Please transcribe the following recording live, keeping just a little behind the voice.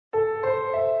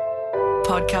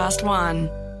Podcast One.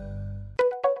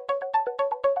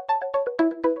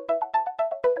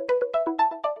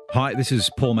 Hi, this is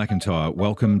Paul McIntyre.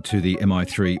 Welcome to the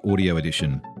MI3 Audio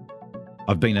Edition.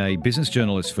 I've been a business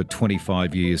journalist for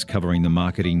 25 years covering the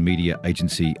marketing, media,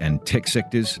 agency and tech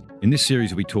sectors. In this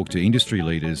series, we talk to industry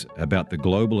leaders about the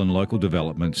global and local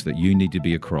developments that you need to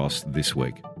be across this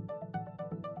week.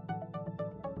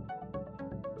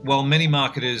 While many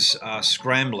marketers are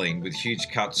scrambling with huge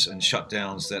cuts and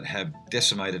shutdowns that have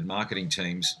decimated marketing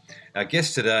teams, our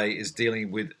guest today is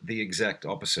dealing with the exact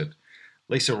opposite.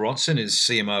 Lisa Ronson is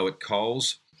CMO at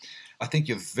Coles. I think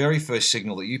your very first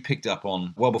signal that you picked up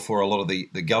on well before a lot of the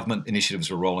government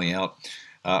initiatives were rolling out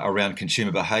around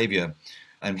consumer behaviour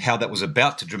and how that was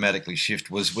about to dramatically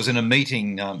shift was in a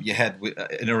meeting you had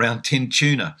in around tin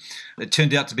tuna. It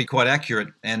turned out to be quite accurate,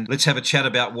 and let's have a chat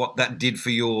about what that did for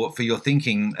your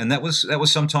thinking. And that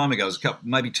was some time ago. It was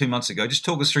maybe 2 months ago. Just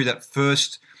talk us through that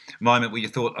first moment where you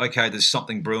thought, okay, there's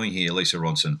something brewing here, Lisa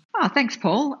Ronson. Oh, thanks,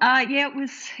 Paul.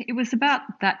 It was about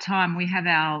that time we have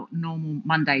our normal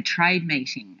Monday trade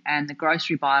meeting, and the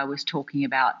grocery buyer was talking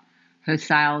about her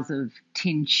sales of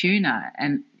tin tuna,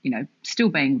 and still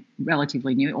being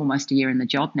relatively new, almost a year in the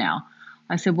job now.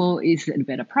 I said, well, is it a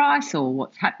better price or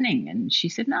what's happening? And she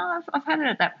said, no, I've had it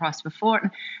at that price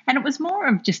before. And it was more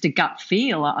of just a gut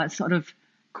feel. I sort of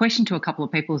questioned to a couple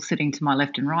of people sitting to my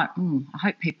left and right, I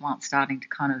hope people aren't starting to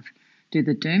kind of do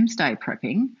the doomsday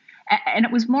prepping. And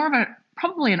it was more of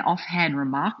probably an offhand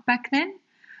remark back then,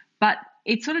 but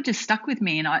it sort of just stuck with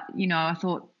me. And I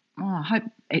thought, I hope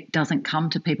it doesn't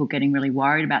come to people getting really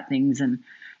worried about things and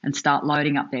start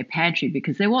loading up their pantry,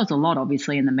 because there was a lot,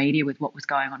 obviously, in the media with what was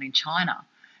going on in China.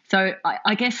 So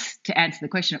I guess to answer the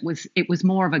question, it was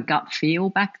more of a gut feel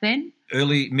back then.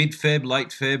 Early, mid-Feb, late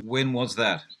Feb, when was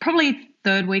that? Probably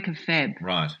third week of Feb.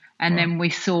 Right. And then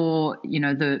we saw,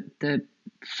 the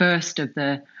first of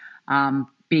the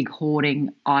big hoarding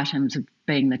items of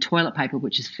being the toilet paper,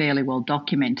 which is fairly well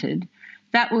documented.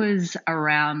 That was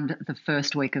around the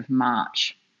first week of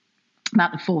March,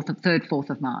 about the 4th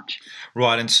of March.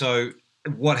 Right, and so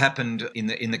what happened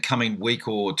in the coming week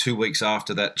or 2 weeks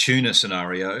after that tuna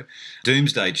scenario,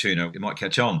 doomsday tuna, it might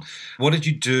catch on. What did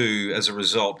you do as a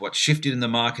result? What shifted in the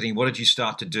marketing? What did you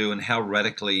start to do, and how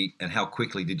radically and how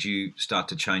quickly did you start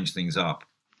to change things up?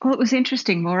 Well, it was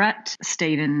interesting. We were at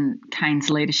Stephen Kane's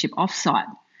leadership offsite,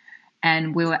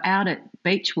 and we were out at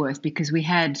Beechworth because we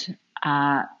had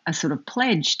a sort of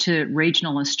pledge to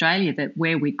regional Australia that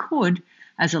where we could,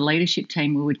 as a leadership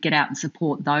team, we would get out and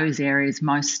support those areas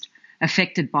most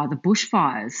affected by the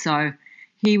bushfires. So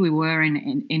here we were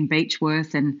in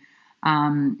Beechworth,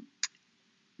 and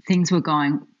things were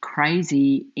going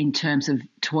crazy in terms of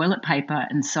toilet paper.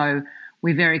 And so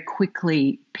we very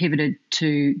quickly pivoted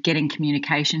to getting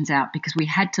communications out, because we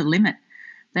had to limit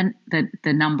the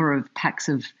number of packs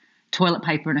of toilet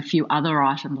paper and a few other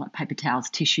items like paper towels,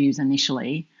 tissues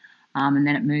initially, and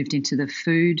then it moved into the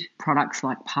food products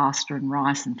like pasta and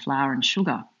rice and flour and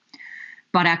sugar.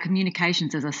 But our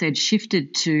communications, as I said,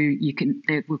 shifted to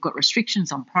we've got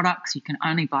restrictions on products. You can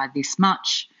only buy this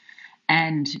much,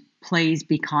 and please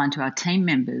be kind to our team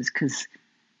members, because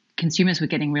consumers were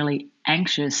getting really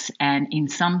anxious and in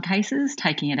some cases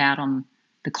taking it out on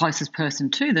the closest person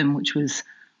to them, which was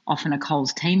often a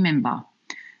Coles team member.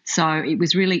 So it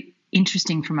was really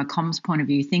interesting from a comms point of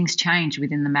view. Things changed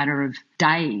within the matter of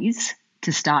days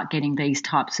to start getting these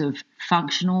types of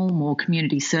functional, more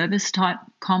community service type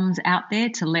comms out there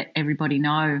to let everybody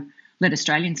know, let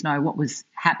Australians know what was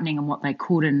happening and what they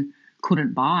could and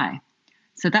couldn't buy.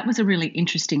 So that was a really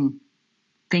interesting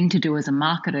thing to do as a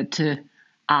marketer, to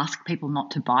ask people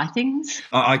not to buy things.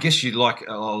 I guess you'd like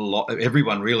a lot,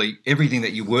 everyone really, everything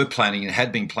that you were planning and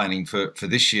had been planning for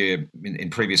this year in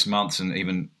previous months, and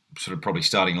even sort of probably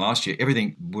starting last year,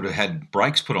 everything would have had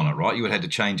brakes put on it, right? You would have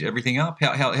had to change everything up.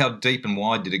 How deep and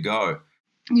wide did it go?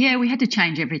 Yeah, we had to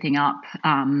change everything up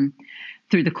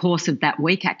through the course of that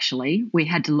week, actually. We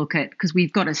had to look at, because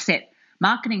we've got a set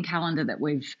marketing calendar that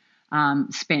we've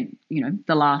spent,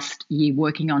 the last year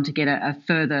working on to get a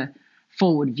further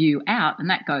forward view out, and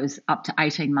that goes up to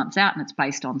 18 months out, and it's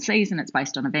based on season, it's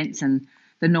based on events and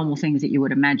the normal things that you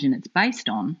would imagine it's based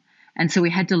on. And so we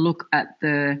had to look at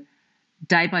the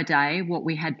day by day what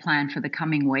we had planned for the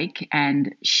coming week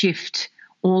and shift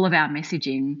all of our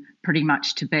messaging pretty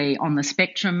much to be on the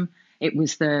spectrum. It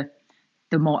was the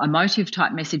more emotive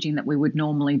type messaging that we would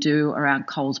normally do around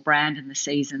Coles brand and the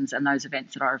seasons and those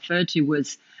events that I referred to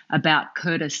was about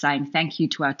Curtis saying thank you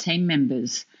to our team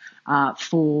members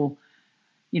for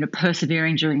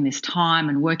persevering during this time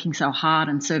and working so hard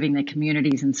and serving their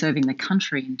communities and serving the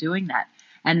country in doing that.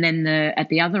 And then at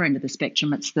the other end of the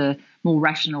spectrum, it's the more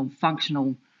rational,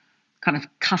 functional kind of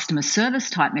customer service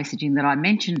type messaging that I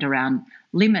mentioned around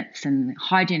limits and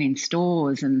hygiene in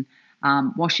stores and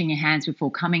washing your hands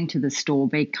before coming to the store,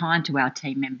 be kind to our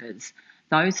team members,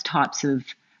 those types of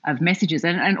messages.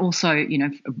 And also,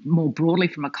 more broadly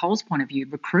from a Coles point of view,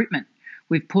 recruitment.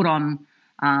 We've put on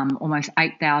almost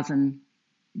 8,000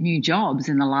 new jobs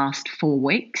in the last 4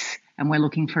 weeks, and we're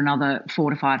looking for another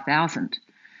 4,000 to 5,000.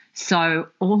 So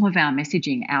all of our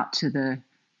messaging out to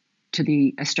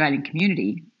the Australian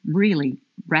community really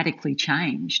radically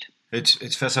changed.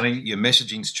 It's fascinating. Your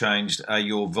messaging's changed. Are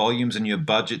your volumes and your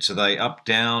budgets, are they up,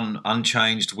 down,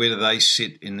 unchanged? Where do they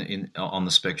sit on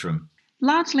the spectrum?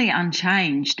 Largely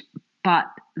unchanged, but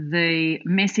the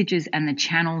messages and the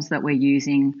channels that we're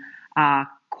using are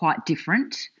quite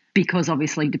different, because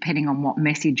obviously depending on what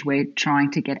message we're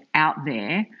trying to get out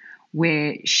there,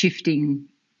 we're shifting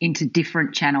into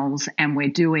different channels and we're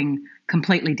doing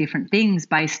completely different things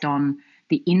based on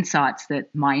the insights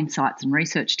that my insights and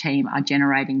research team are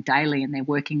generating daily. And they're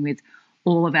working with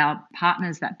all of our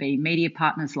partners, that be media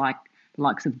partners like the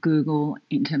likes of Google,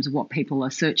 in terms of what people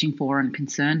are searching for and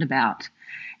concerned about.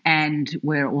 And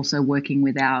we're also working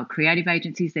with our creative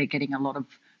agencies. They're getting a lot of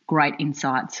great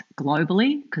insights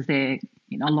globally, because a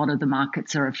lot of the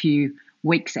markets are a few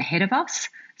weeks ahead of us.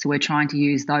 So we're trying to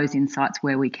use those insights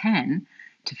where we can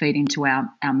to feed into our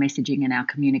messaging and our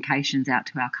communications out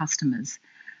to our customers.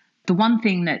 The one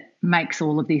thing that makes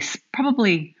all of this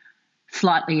probably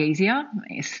slightly easier,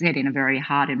 said in a very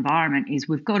hard environment, is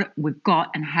we've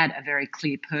got and had a very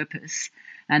clear purpose,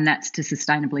 and that's to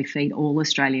sustainably feed all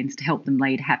Australians to help them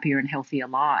lead happier and healthier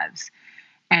lives.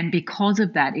 And because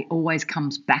of that, it always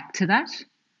comes back to that.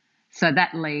 So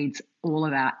that leads all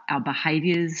of our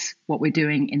behaviours, what we're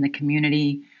doing in the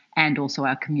community, and also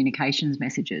our communications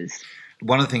messages.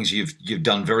 One of the things you've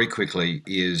done very quickly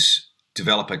is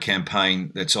develop a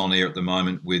campaign that's on air at the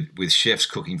moment with chefs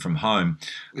cooking from home.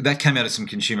 That came out of some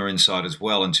consumer insight as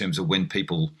well, in terms of when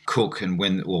people cook and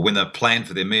when they plan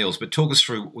for their meals. But talk us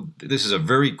through, this is a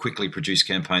very quickly produced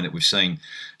campaign that we've seen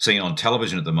on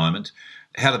television at the moment.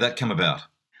 How did that come about?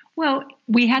 Well,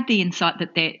 we had the insight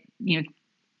that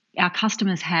our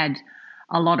customers had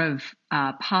a lot of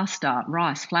pasta,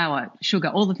 rice, flour, sugar,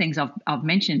 all the things I've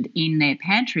mentioned in their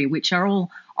pantry, which are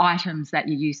all items that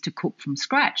you use to cook from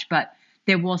scratch. But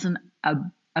there wasn't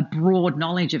a broad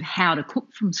knowledge of how to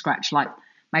cook from scratch like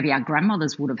maybe our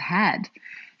grandmothers would have had.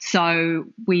 So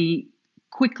we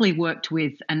quickly worked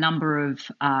with a number of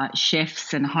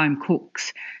chefs and home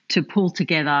cooks to pull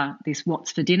together this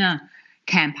What's for Dinner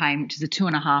campaign, which is a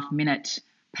 2.5-minute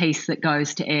piece that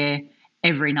goes to air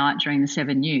every night during the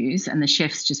 7 News, and the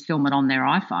chefs just film it on their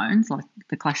iPhones, like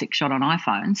the classic shot on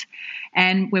iPhones.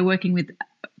 And we're working with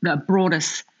the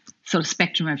broadest sort of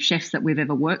spectrum of chefs that we've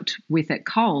ever worked with at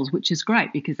Coles, which is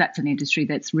great, because that's an industry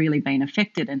that's really been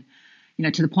affected. And,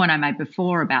 to the point I made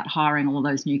before about hiring all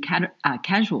those new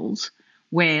casuals,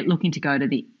 we're looking to go to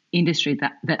the industry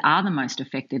that are the most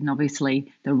affected. And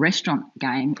obviously the restaurant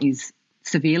game is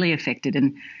severely affected.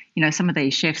 And, some of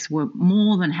these chefs were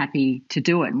more than happy to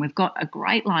do it. And we've got a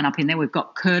great lineup in there. We've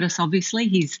got Curtis, obviously.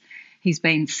 He's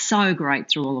been so great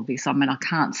through all of this. I mean, I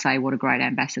can't say what a great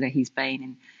ambassador he's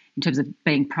been in terms of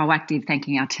being proactive,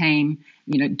 thanking our team,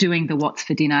 doing the What's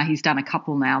for Dinner. He's done a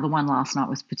couple now. The one last night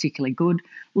was particularly good.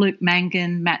 Luke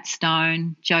Mangan, Matt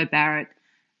Stone, Joe Barrett,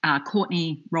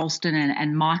 Courtney Ralston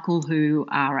and Michael, who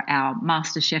are our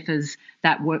master chefs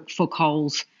that work for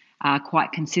Coles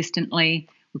quite consistently.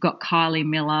 We've got Kylie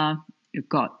Miller. We've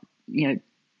got,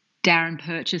 Darren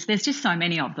Purchase. There's just so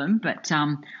many of them, but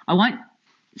I won't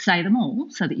say them all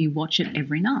so that you watch it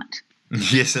every night.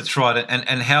 Yes, that's right.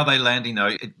 And how are they landing,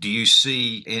 though? Do you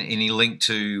see any link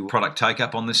to product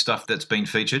take-up on this stuff that's been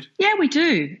featured? Yeah, we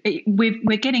do.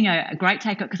 We're getting a great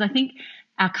take-up, because I think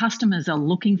our customers are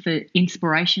looking for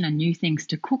inspiration and new things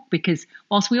to cook, because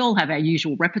whilst we all have our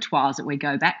usual repertoires that we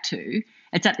go back to,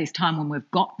 it's at this time when we've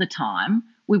got the time,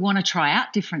 we want to try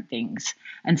out different things.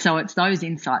 And so it's those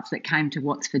insights that came to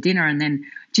What's for Dinner. And then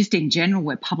just in general,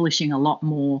 we're publishing a lot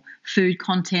more food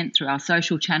content through our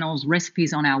social channels,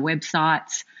 recipes on our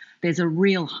websites. There's a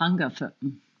real hunger for,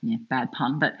 bad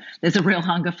pun, but there's a real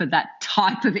hunger for that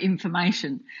type of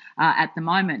information at the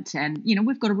moment. And,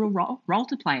 we've got a real role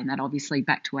to play in that, obviously,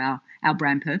 back to our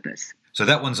brand purpose. So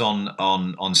that one's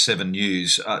on 7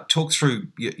 News. Talk through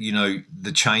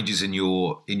the changes in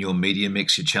your media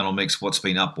mix, your channel mix. What's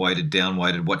been up-weighted,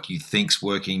 down-weighted? What do you think's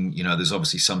working? There's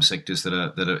obviously some sectors that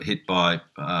are hit by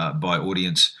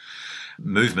audience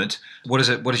movement. What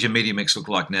does your media mix look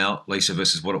like now, Lisa,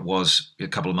 versus what it was a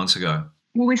couple of months ago?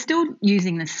 Well, we're still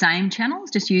using the same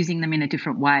channels, just using them in a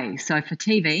different way. So for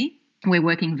TV, we're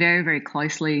working very, very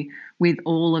closely with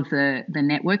all of the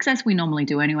networks, as we normally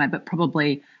do anyway, but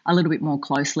probably a little bit more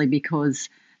closely because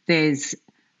there's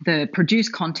the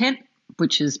produced content,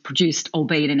 which is produced,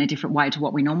 albeit in a different way to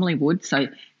what we normally would. So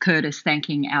Curtis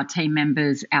thanking our team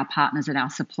members, our partners and our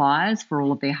suppliers for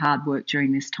all of their hard work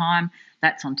during this time.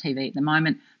 That's on TV at the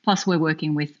moment. Plus, we're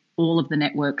working with all of the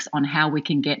networks on how we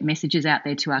can get messages out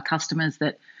there to our customers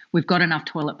that we've got enough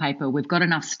toilet paper, we've got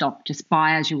enough stock, just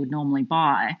buy as you would normally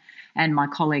buy. And my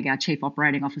colleague, our Chief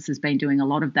Operating Officer, has been doing a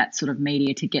lot of that sort of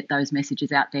media to get those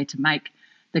messages out there to make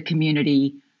the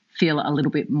community feel a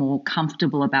little bit more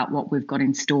comfortable about what we've got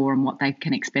in store and what they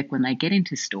can expect when they get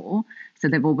into store. So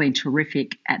they've all been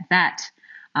terrific at that.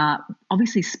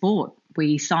 Obviously, sport.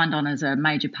 We signed on as a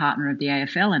major partner of the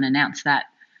AFL and announced that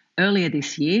earlier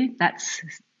this year. That's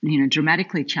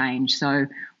dramatically changed. So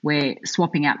we're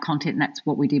swapping out content, and that's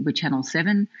what we did with Channel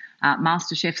 7.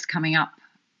 MasterChef's coming up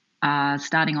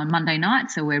starting on Monday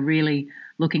night, so we're really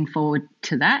looking forward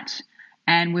to that.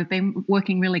 And we've been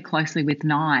working really closely with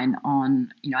Nine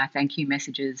on our thank you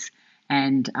messages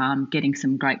and getting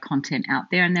some great content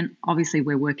out there. And then obviously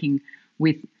we're working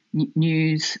with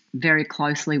news very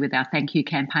closely with our thank you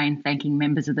campaign, thanking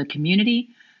members of the community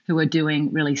who are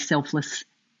doing really selfless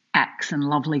acts and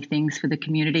lovely things for the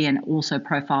community, and also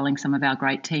profiling some of our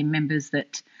great team members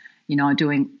that are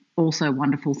doing also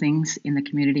wonderful things in the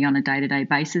community on a day-to-day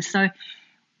basis. So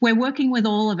we're working with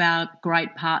all of our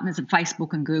great partners at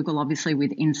Facebook and Google, obviously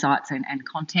with insights and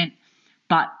content,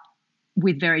 but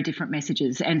with very different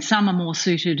messages. And some are more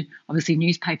suited, obviously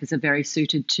newspapers are very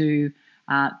suited to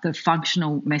the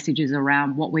functional messages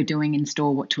around what we're doing in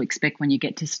store, what to expect when you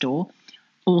get to store.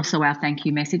 Also our thank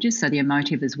you messages, so the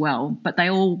emotive as well. But they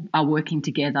all are working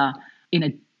together in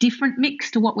a different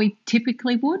mix to what we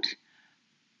typically would,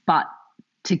 but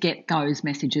to get those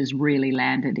messages really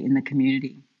landed in the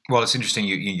community. Well, it's interesting.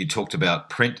 You talked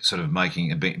about print sort of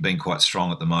being quite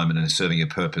strong at the moment and serving a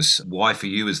purpose. Why for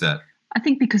you is that? I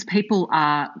think because people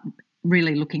are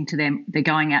really looking to them. They're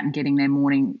going out and getting their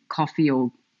morning coffee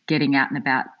or getting out and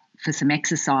about for some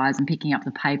exercise and picking up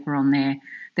the paper on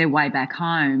their way back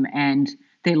home, and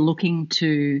they're looking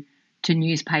to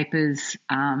newspapers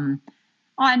and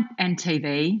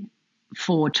TV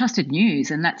for trusted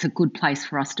news, and that's a good place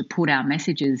for us to put our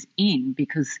messages in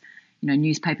because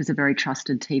newspapers are very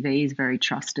trusted, TV is very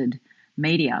trusted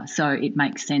media, so it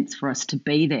makes sense for us to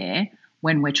be there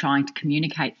when we're trying to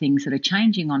communicate things that are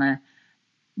changing on a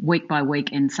week by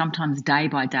week and sometimes day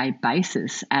by day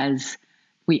basis. As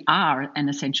we are an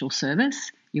essential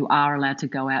service, you are allowed to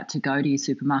go to your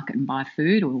supermarket and buy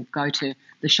food, or go to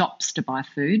the shops to buy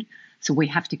food. So we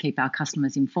have to keep our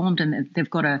customers informed, and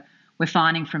we're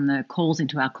finding from the calls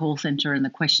into our call centre and the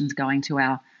questions going to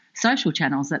our social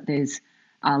channels that there's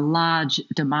a large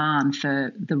demand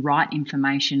for the right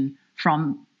information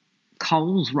from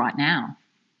Coles right now.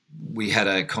 We had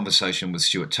a conversation with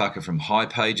Stuart Tucker from High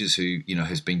Pages, who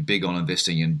has been big on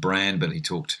investing in brand, but he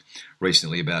talked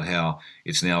recently about how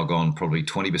it's now gone probably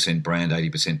 20% brand,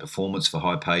 80% performance for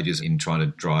High Pages in trying to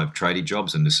drive tradie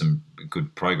jobs, and there's some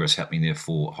good progress happening there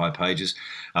for High Pages.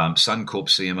 Suncorp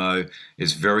CMO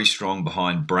is very strong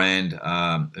behind brand.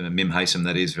 Mim Haysom,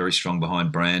 that is, very strong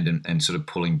behind brand and sort of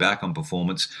pulling back on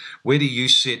performance. Where do you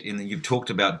sit you've talked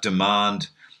about demand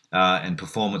and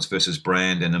performance versus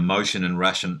brand and emotion and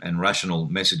rational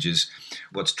messages.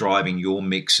 What's driving your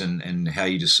mix and how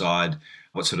you decide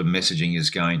what sort of messaging is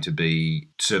going to be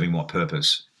serving what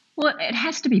purpose? Well, it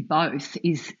has to be both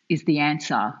is the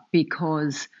answer,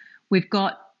 because we've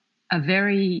got a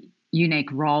very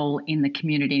unique role in the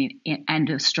community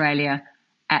and Australia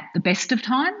at the best of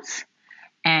times.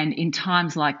 And in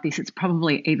times like this, it's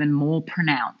probably even more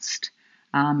pronounced,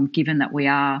 given that we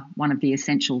are one of the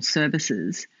essential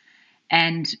services.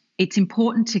 And it's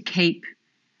important to keep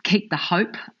the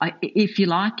hope, if you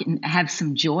like, and have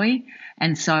some joy.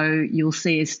 And so you'll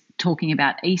see us talking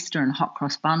about Easter and hot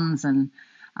cross buns and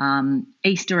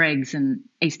Easter eggs and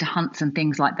Easter hunts and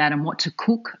things like that, and what to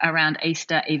cook around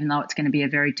Easter, even though it's going to be a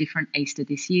very different Easter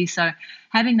this year. So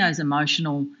having those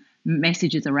emotional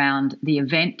messages around the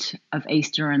event of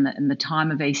Easter and the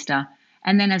time of Easter.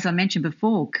 And then, as I mentioned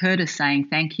before, Curtis saying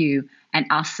thank you and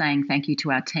us saying thank you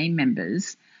to our team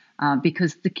members.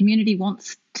 Because the community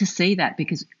wants to see that,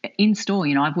 because in store,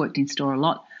 I've worked in store a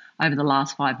lot over the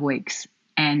last 5 weeks,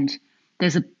 and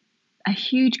there's a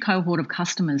huge cohort of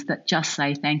customers that just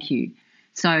say thank you.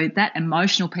 So that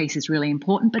emotional piece is really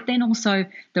important, but then also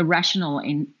the rational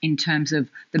in terms of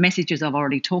the messages I've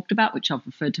already talked about, which I've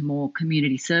referred to more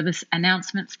community service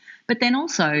announcements, but then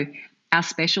also our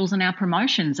specials and our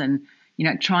promotions. And,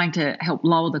 trying to help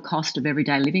lower the cost of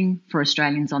everyday living for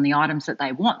Australians on the items that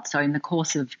they want. So in the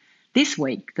course of this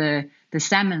week, the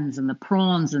salmons and the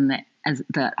prawns and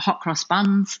the hot cross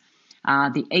buns,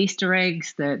 the Easter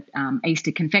eggs, the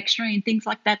Easter confectionery and things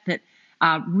like that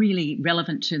are really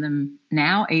relevant to them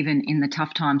now, even in the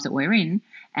tough times that we're in,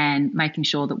 and making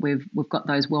sure that we've got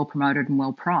those well promoted and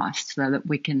well priced so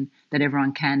that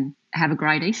everyone can have a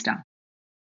great Easter.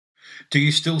 Do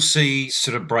you still see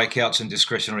sort of breakouts in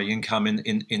discretionary income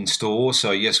in store?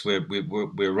 So yes, we're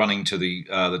running to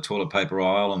the toilet paper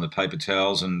aisle and the paper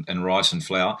towels and rice and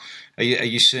flour. Are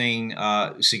you seeing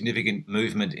significant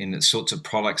movement in the sorts of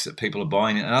products that people are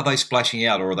buying? And are they splashing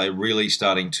out, or are they really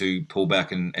starting to pull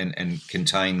back and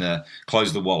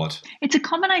close the wallet? It's a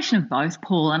combination of both,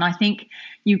 Paul. And I think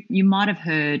you might have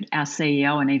heard our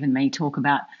CEO and even me talk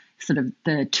about sort of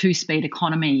the two-speed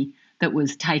economy that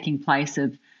was taking place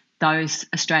of those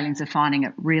Australians are finding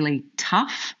it really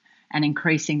tough and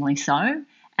increasingly so,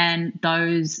 and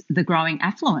the growing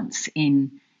affluence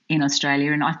in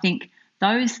Australia. And I think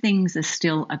those things are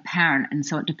still apparent, and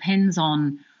so it depends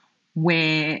on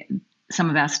where some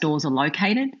of our stores are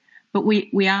located. But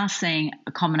we are seeing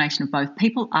a combination of both.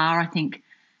 People are, I think,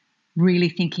 really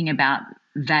thinking about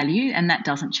value, and that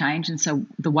doesn't change. And so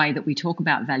the way that we talk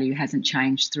about value hasn't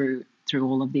changed through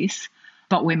all of this.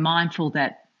 But we're mindful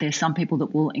that there's some people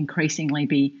that will increasingly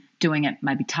be doing it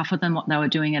maybe tougher than what they were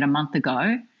doing it a month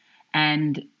ago,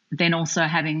 and then also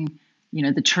having,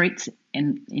 the treats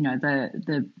and,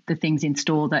 the things in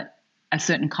store that a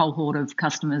certain cohort of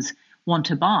customers want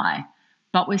to buy.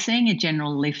 But we're seeing a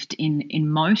general lift in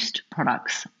most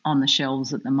products on the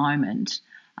shelves at the moment.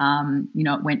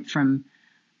 It went from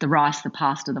the rice, the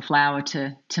pasta, the flour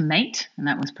to meat, and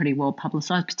that was pretty well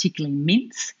publicised, particularly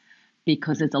mince,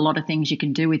 because there's a lot of things you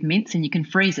can do with mince and you can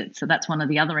freeze it. So that's one of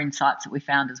the other insights that we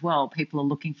found as well. People are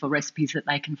looking for recipes that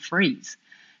they can freeze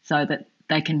so that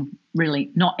they can really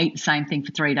not eat the same thing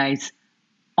for 3 days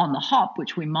on the hop,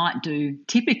 which we might do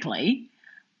typically,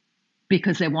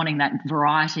 because they're wanting that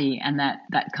variety and that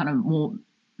kind of more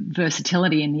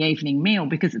versatility in the evening meal,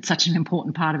 because it's such an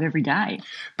important part of every day.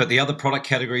 But the other product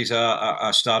categories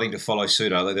are starting to follow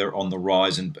suit, are they? They're on the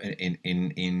rise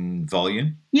in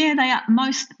volume? Yeah, they are.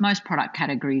 Most product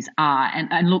categories are.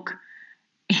 And look,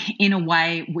 in a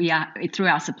way, we are, through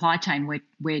our supply chain,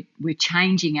 we're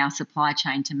changing our supply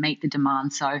chain to meet the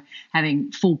demand. So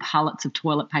having full pallets of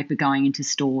toilet paper going into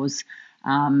stores,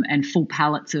 and full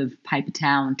pallets of paper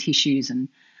towel and tissues and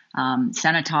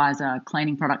sanitizer,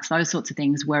 cleaning products, those sorts of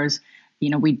things. Whereas,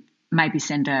 we maybe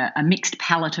send a mixed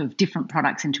pallet of different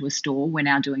products into a store. We're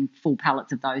now doing full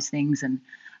pallets of those things. And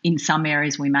in some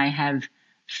areas, we may have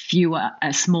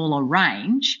a smaller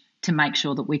range to make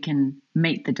sure that we can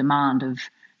meet the demand of,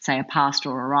 say, a pasta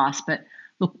or a rice. But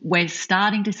look, we're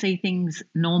starting to see things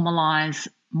normalise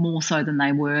more so than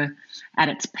they were at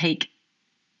its peak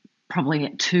probably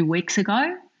 2 weeks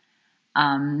ago.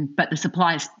 But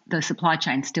the supply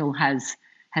chain still has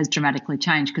dramatically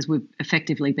changed, because we've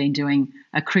effectively been doing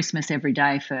a Christmas every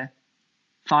day for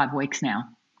 5 weeks now,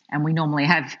 and we normally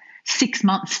have 6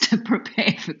 months to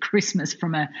prepare for Christmas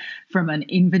from an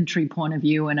inventory point of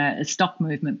view and a stock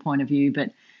movement point of view.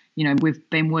 But we've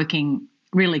been working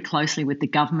really closely with the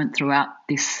government throughout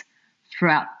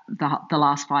the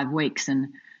last 5 weeks,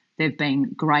 and they've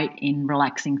been great in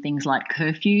relaxing things like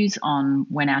curfews on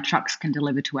when our trucks can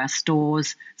deliver to our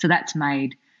stores. So that's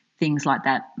made things like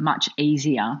that much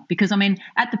easier, because,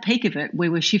 at the peak of it, we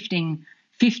were shifting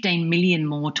 15 million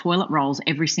more toilet rolls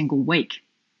every single week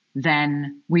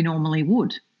than we normally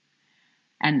would.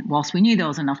 And whilst we knew there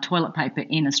was enough toilet paper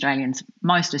in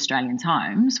most Australians'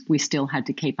 homes, we still had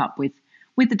to keep up with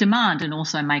the demand and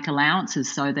also make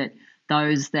allowances so that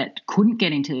those that couldn't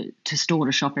get into store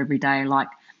to shop every day, like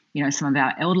some of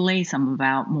our elderly, some of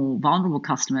our more vulnerable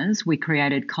customers, we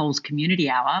created Coles Community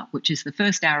Hour, which is the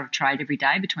first hour of trade every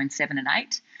day between 7 and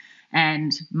 8.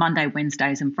 And Monday,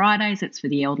 Wednesdays and Fridays, it's for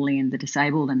the elderly and the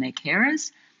disabled and their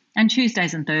carers. And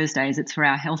Tuesdays and Thursdays, it's for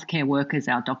our healthcare workers,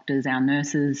 our doctors, our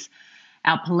nurses,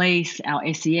 our police, our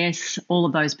SES, all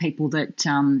of those people that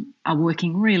are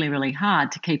working really, really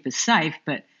hard to keep us safe,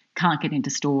 but can't get into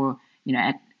store,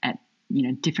 at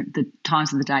different the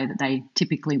times of the day that they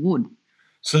typically would.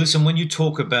 So listen, when you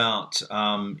talk about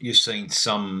you're seeing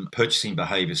some purchasing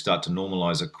behaviour start to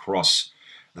normalise across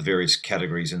the various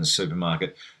categories in the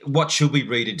supermarket, what should we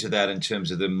read into that in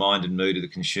terms of the mind and mood of the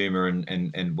consumer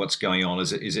and what's going on?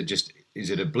 Is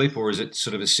it a blip, or is it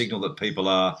sort of a signal that people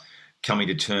are coming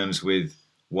to terms with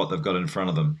what they've got in front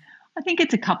of them? I think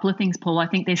it's a couple of things, Paul. I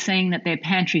think they're seeing that their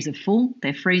pantries are full,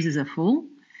 their freezers are full,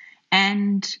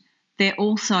 and they're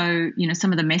also,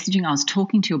 some of the messaging I was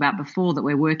talking to you about before that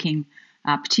we're working,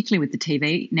 particularly with the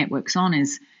TV networks on,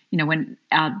 is, when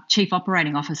our chief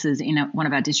operating officer's in one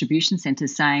of our distribution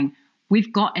centres saying,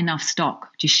 we've got enough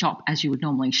stock to shop as you would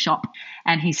normally shop.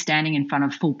 And he's standing in front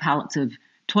of full pallets of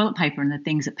toilet paper and the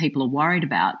things that people are worried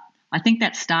about. I think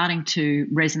that's starting to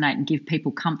resonate and give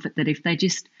people comfort that if they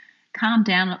just calm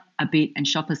down a bit and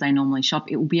shop as they normally shop,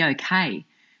 it will be okay.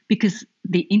 Because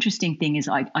the interesting thing is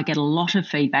I get a lot of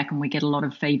feedback, and we get a lot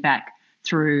of feedback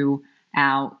through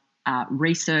our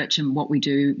research and what we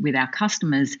do with our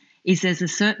customers, is there's a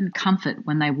certain comfort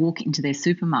when they walk into their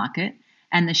supermarket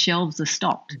and the shelves are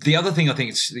stocked. The other thing I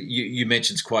think you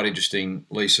mentioned is quite interesting,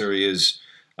 Lisa, is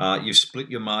you've split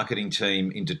your marketing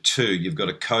team into two. You've got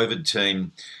a COVID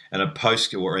team and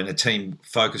a team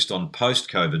focused on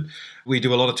post-COVID. We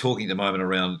do a lot of talking at the moment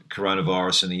around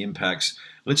coronavirus and the impacts.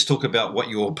 Let's talk about what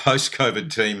your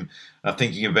post-COVID team are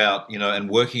thinking about, and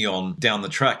working on down the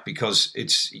track, because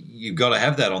you've got to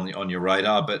have that on your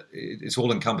radar, but it's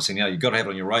all encompassing now. You've got to have it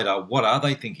on your radar. What are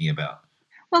they thinking about?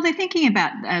 Well, they're thinking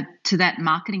about, to that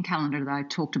marketing calendar that I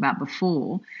talked about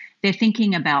before, they're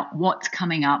thinking about what's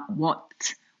coming up, what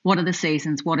are the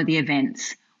seasons, what are the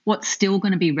events, what's still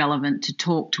going to be relevant to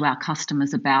talk to our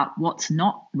customers about, what's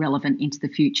not relevant into the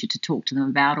future to talk to them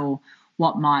about, or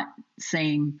what might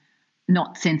seem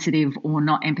not sensitive or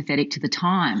not empathetic to the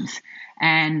times,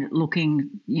 and looking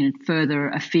further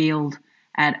afield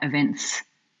at events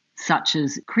such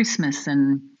as Christmas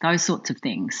and those sorts of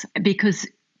things. Because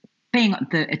being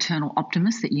the eternal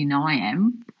optimist that I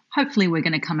am, hopefully we're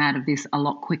going to come out of this a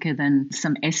lot quicker than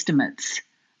some estimates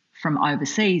from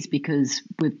overseas, because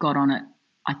we've got on it,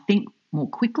 I think, more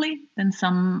quickly than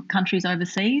some countries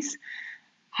overseas.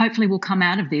 Hopefully we'll come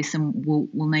out of this and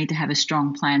we'll need to have a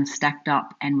strong plan stacked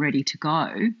up and ready to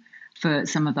go for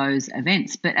some of those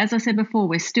events. But as I said before,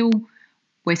 we're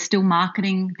still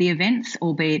marketing the events,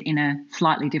 albeit in a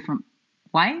slightly different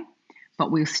way, but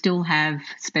we'll still have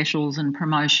specials and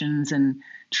promotions and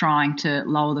trying to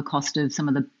lower the cost of some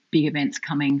of the big events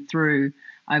coming through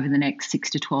over the next 6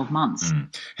 to 12 months.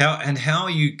 How are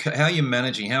you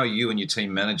managing? How are you and your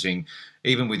team managing,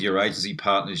 even with your agency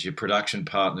partners, your production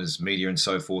partners, media and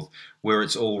so forth, where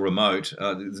it's all remote?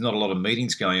 There's not a lot of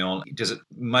meetings going on. Does it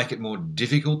make it more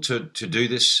difficult to do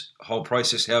this whole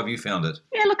process? How have you found it?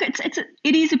 Yeah, look,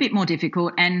 it is a bit more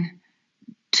difficult, and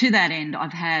to that end,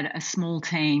 I've had a small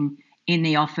team in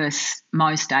the office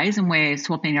most days, and we're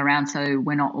swapping around so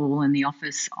we're not all in the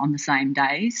office on the same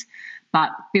days.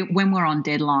 But when we're on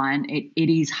deadline, it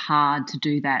is hard to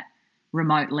do that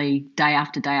remotely day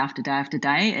after day after day after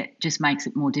day. It just makes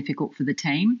it more difficult for the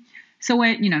team. So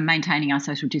we're, maintaining our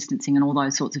social distancing and all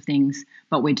those sorts of things,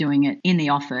 but we're doing it in the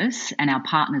office, and our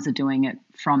partners are doing it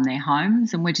from their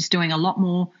homes. And we're just doing a lot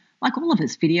more, like all of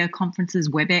us, video conferences,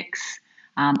 WebEx,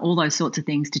 all those sorts of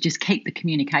things to just keep the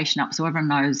communication up so everyone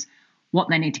knows what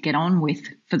they need to get on with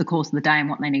for the course of the day and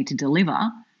what they need to deliver.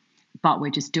 But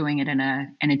we're just doing it in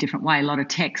a different way. A lot of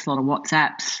texts, a lot of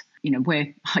WhatsApps.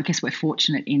 I guess we're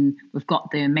fortunate in we've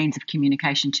got the means of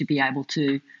communication to be able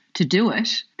to do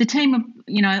it. The team,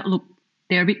 look,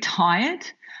 they're a bit tired.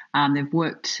 They've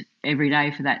worked every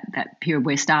day for that period.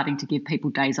 We're starting to give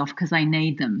people days off because they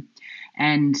need them.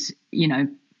 And,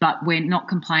 but we're not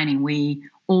complaining. We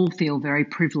all feel very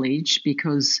privileged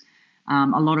because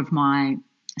a lot of my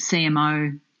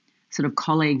CMO sort of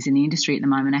colleagues in the industry at the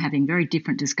moment are having very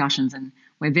different discussions, and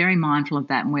we're very mindful of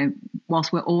that. And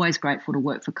whilst we're always grateful to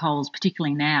work for Coles,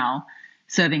 particularly now,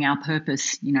 serving our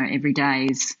purpose, every day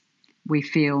we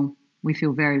feel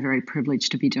very, very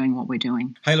privileged to be doing what we're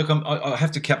doing. Hey, look, I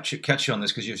have to catch you on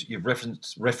this because you've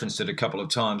referenced it a couple of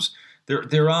times.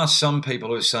 There are some people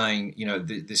who are saying,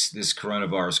 this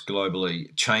coronavirus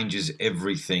globally changes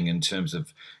everything in terms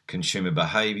of consumer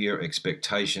behaviour,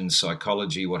 expectations,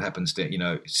 psychology. What happens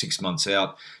to 6 months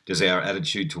out? Does our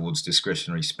attitude towards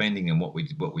discretionary spending and what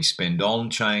we spend on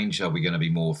change? Are we going to be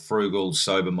more frugal,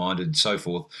 sober-minded, and so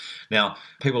forth? Now,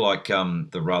 people like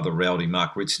the rather rowdy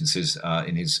Mark Ritson says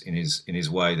in his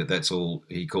way that's all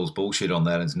he calls bullshit on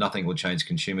that, and nothing will change.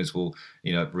 Consumers will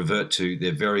revert to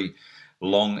their very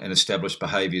long and established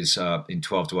behaviours in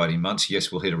 12 to 18 months.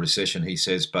 Yes, we'll hit a recession, he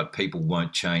says, but people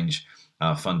won't change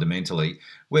fundamentally.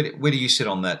 Where do you sit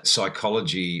on that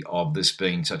psychology of this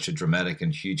being such a dramatic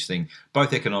and huge thing,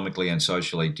 both economically and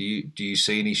socially? Do you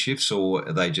see any shifts, or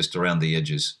are they just around the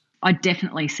edges? I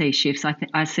definitely see shifts.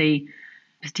 I see,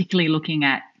 particularly looking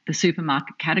at the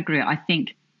supermarket category, I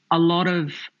think a lot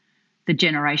of the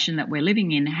generation that we're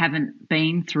living in haven't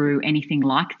been through anything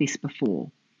like this before.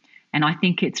 And I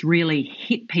think it's really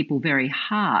hit people very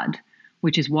hard,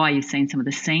 which is why you've seen some of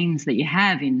the scenes that you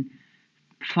have in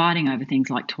fighting over things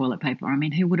like toilet paper. I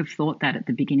mean, who would have thought that at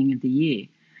the beginning of the year?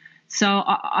 So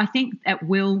I think that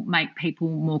will make people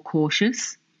more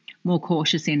cautious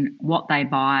in what they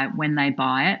buy, when they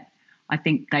buy it. I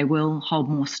think they will hold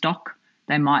more stock.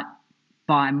 They might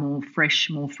buy more fresh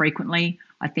more frequently.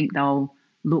 I think they'll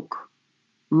look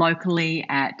locally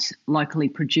at locally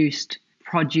produced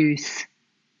produce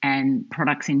and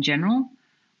products in general.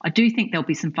 I do think there'll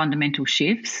be some fundamental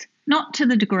shifts, not to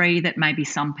the degree that maybe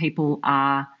some people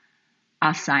are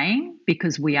saying,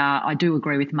 because I do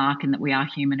agree with Mark in that we are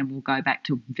human and we'll go back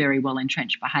to very well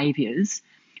entrenched behaviours.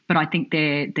 But I think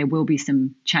there will be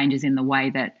some changes in the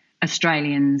way that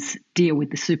Australians deal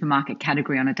with the supermarket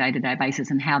category on a day-to-day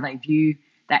basis and how they view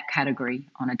that category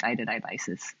on a day-to-day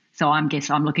basis. So I'm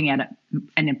looking at it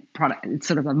in a product,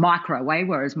 sort of a micro way,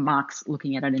 whereas Mark's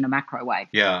looking at it in a macro way.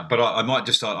 Yeah, but I might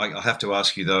just, I have to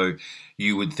ask you though,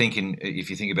 you would think if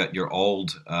you think about your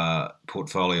old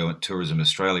portfolio at Tourism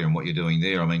Australia and what you're doing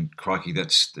there, I mean, crikey,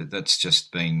 that's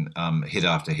just been hit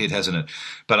after hit, hasn't it?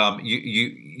 But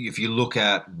if you look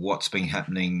at what's been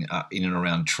happening in and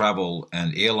around travel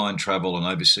and airline travel and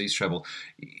overseas travel,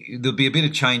 there'll be a bit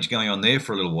of change going on there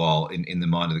for a little while in the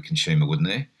mind of the consumer, wouldn't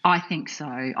there? I think so.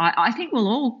 I think we'll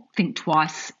all think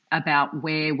twice about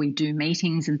where we do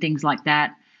meetings and things like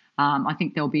that. I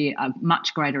think there'll be a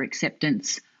much greater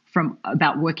acceptance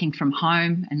about working from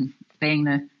home, and being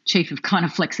the chief of kind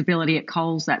of flexibility at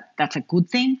Coles, that's a good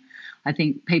thing. I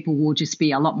think people will just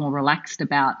be a lot more relaxed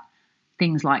about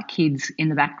things like kids in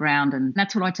the background, and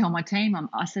that's what I tell my team.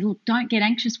 I said, look, don't get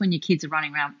anxious when your kids are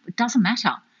running around. It doesn't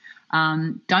matter.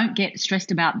 Don't get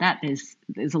stressed about that.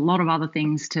 There's a lot of other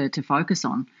things to focus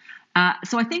on.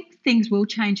 So I think things will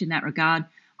change in that regard.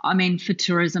 I mean, for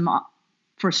tourism,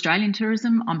 for Australian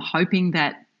tourism, I'm hoping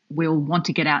that we'll want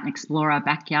to get out and explore our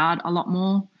backyard a lot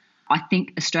more. I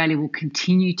think Australia will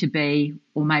continue to be,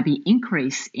 or maybe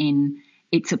increase in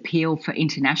its appeal for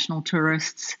international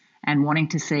tourists and wanting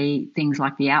to see things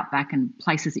like the outback and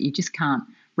places that you just can't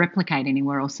replicate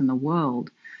anywhere else in the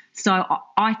world. So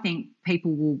I think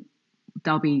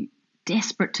they'll be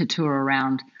desperate to tour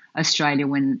around Australia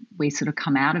when we sort of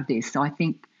come out of this. So I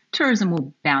think tourism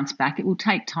will bounce back. It will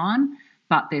take time,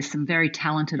 but there's some very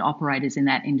talented operators in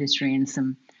that industry and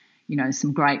some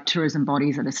great tourism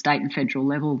bodies at a state and federal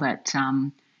level that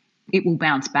it will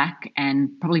bounce back,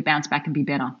 and probably bounce back and be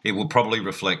better. It will probably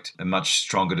reflect a much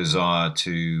stronger desire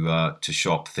to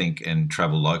shop, think and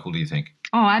travel local, do you think?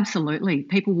 Oh, absolutely.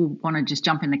 People will want to just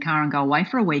jump in the car and go away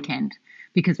for a weekend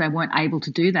because they weren't able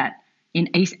to do that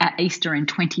at Easter in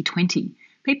 2020.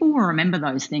 People will remember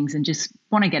those things and just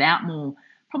want to get out more,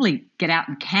 probably get out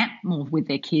and camp more with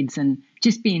their kids and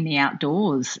just be in the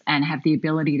outdoors and have the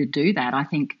ability to do that. I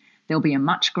think there'll be a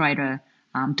much greater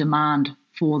demand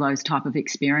for those type of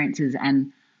experiences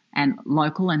and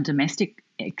local and domestic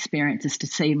experiences to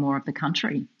see more of the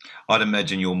country. I'd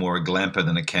imagine you're more a glamper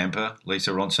than a camper,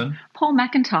 Lisa Ronson. Paul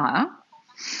McIntyre.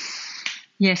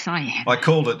 Yes, I am. I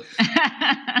called it.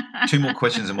 2 more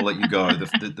questions and we'll let you go.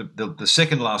 The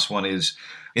second last one is,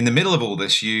 in the middle of all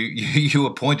this, you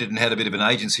appointed and had a bit of an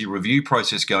agency review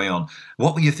process going on.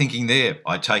 What were you thinking there?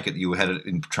 I take it you had it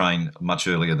in train much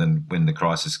earlier than when the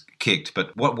crisis kicked,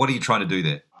 but what are you trying to do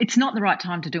there? It's not the right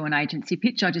time to do an agency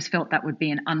pitch. I just felt that would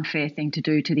be an unfair thing to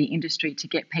do to the industry, to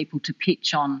get people to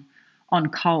pitch on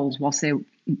Coles whilst they're,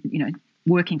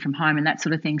 working from home and that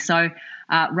sort of thing. So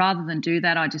rather than do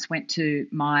that, I just went to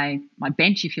my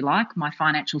bench, if you like, my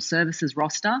financial services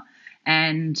roster,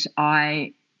 and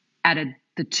I added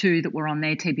the 2 that were on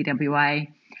there,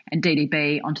 TBWA and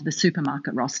DDB, onto the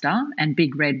supermarket roster, and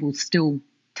Big Red will still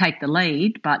take the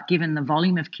lead. But given the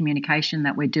volume of communication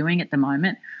that we're doing at the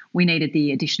moment, we needed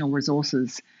the additional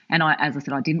resources. And as I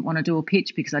said, I didn't want to do a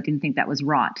pitch because I didn't think that was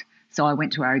right. So I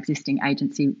went to our existing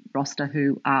agency roster,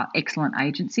 who are excellent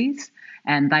agencies,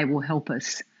 and they will help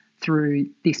us through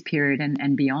this period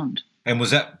and beyond. And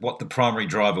was that what the primary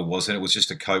driver was? And it was just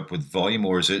to cope with volume,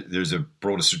 or is it there's a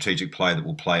broader strategic play that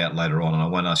will play out later on? And I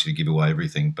won't ask you to give away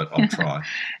everything, but I'll try.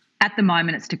 At the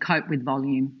moment, it's to cope with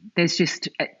volume. There's just,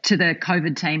 to the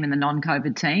COVID team and the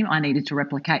non-COVID team, I needed to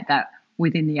replicate that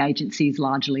within the agencies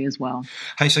largely as well.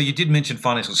 Hey, so you did mention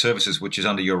financial services, which is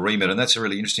under your remit, and that's a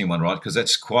really interesting one, right? Because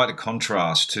that's quite a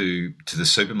contrast to the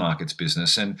supermarkets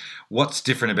business. And what's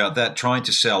different about that? Trying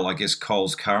to sell, I guess,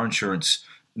 Coles car insurance,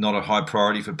 not a high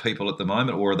priority for people at the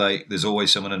moment, or there's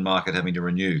always someone in market having to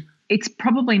renew? It's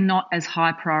probably not as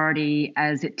high priority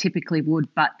as it typically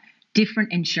would, but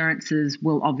different insurances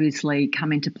will obviously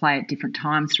come into play at different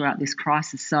times throughout this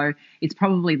crisis. So it's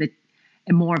probably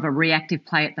more of a reactive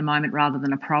play at the moment rather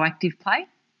than a proactive play.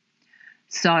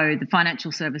 So the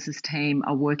financial services team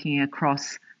are working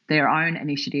across their own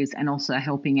initiatives and also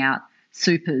helping out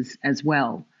supers as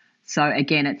well. So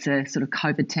again, it's a sort of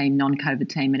COVID team, non-COVID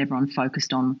team, and everyone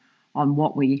focused on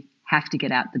what we have to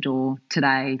get out the door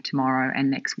today, tomorrow,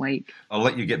 and next week. I'll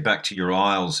let you get back to your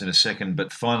aisles in a second,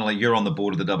 but finally, you're on the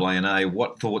board of the AANA.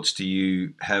 What thoughts do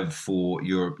you have for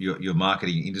your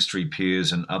marketing industry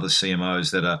peers and other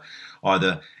CMOs that are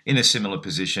either in a similar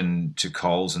position to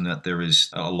Coles and that there is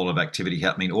a lot of activity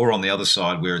happening, or on the other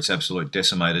side where it's absolutely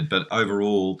decimated? But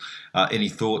overall, any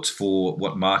thoughts for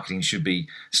what marketing should be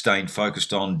staying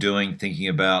focused on, doing, thinking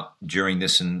about during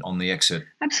this and on the exit?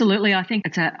 Absolutely. I think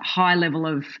it's a high level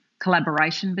of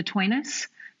collaboration between us,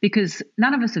 because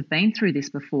none of us have been through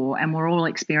this before, and we're all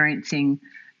experiencing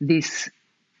this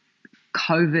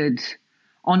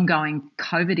ongoing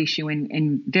COVID issue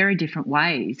in very different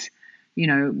ways. You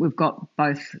know, we've got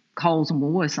both Coles and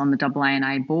Woolworths on the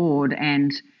AANA board,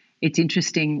 and it's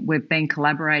interesting, we've been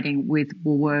collaborating with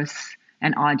Woolworths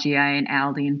and IGA and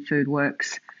Aldi and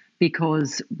Foodworks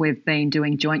because we've been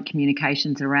doing joint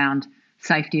communications around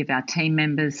safety of our team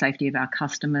members, safety of our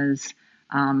customers,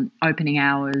 opening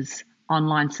hours,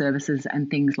 online services and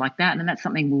things like that. And that's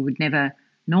something we would never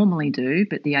normally do,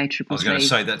 but the ACCC... I was going to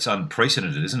say that's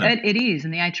unprecedented, isn't it? It is,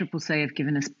 and the ACCC have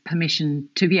given us permission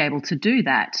to be able to do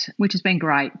that, which has been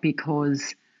great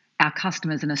because our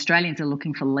customers and Australians are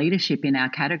looking for leadership in our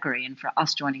category, and for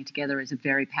us joining together is a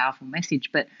very powerful message.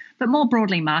 But more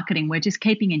broadly, marketing, we're just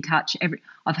keeping in touch.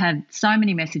 I've had so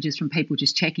many messages from people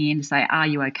just checking in to say, are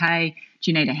you okay?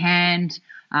 Do you need a hand?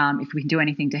 If we can do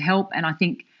anything to help. And I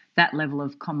think that level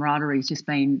of camaraderie has just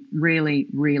been really,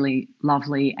 really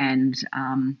lovely and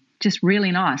just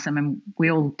really nice. I mean,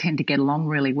 we all tend to get along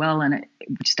really well, and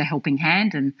just a helping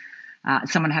hand and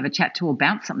someone to have a chat to or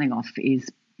bounce something off is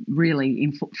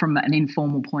really, from an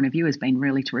informal point of view, has been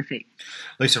really terrific.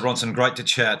 Lisa Ronson, great to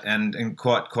chat and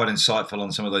quite insightful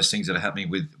on some of those things that are happening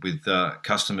with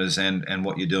customers and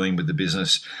what you're doing with the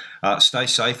business. Stay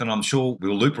safe, and I'm sure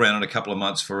we'll loop around in a couple of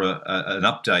months for an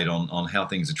update on how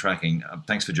things are tracking.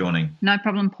 Thanks for joining. No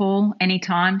problem, Paul.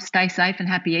 Anytime. Stay safe and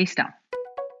happy Easter.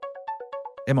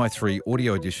 MI3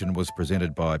 Audio Edition was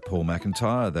presented by Paul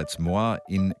McIntyre, that's moi,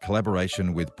 in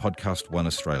collaboration with Podcast One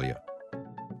Australia.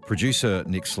 Producer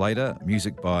Nick Slater,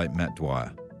 music by Matt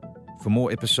Dwyer. For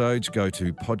more episodes, go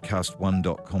to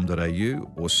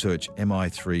podcastone.com.au or search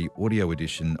MI3 Audio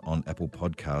Edition on Apple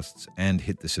Podcasts and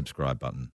hit the subscribe button.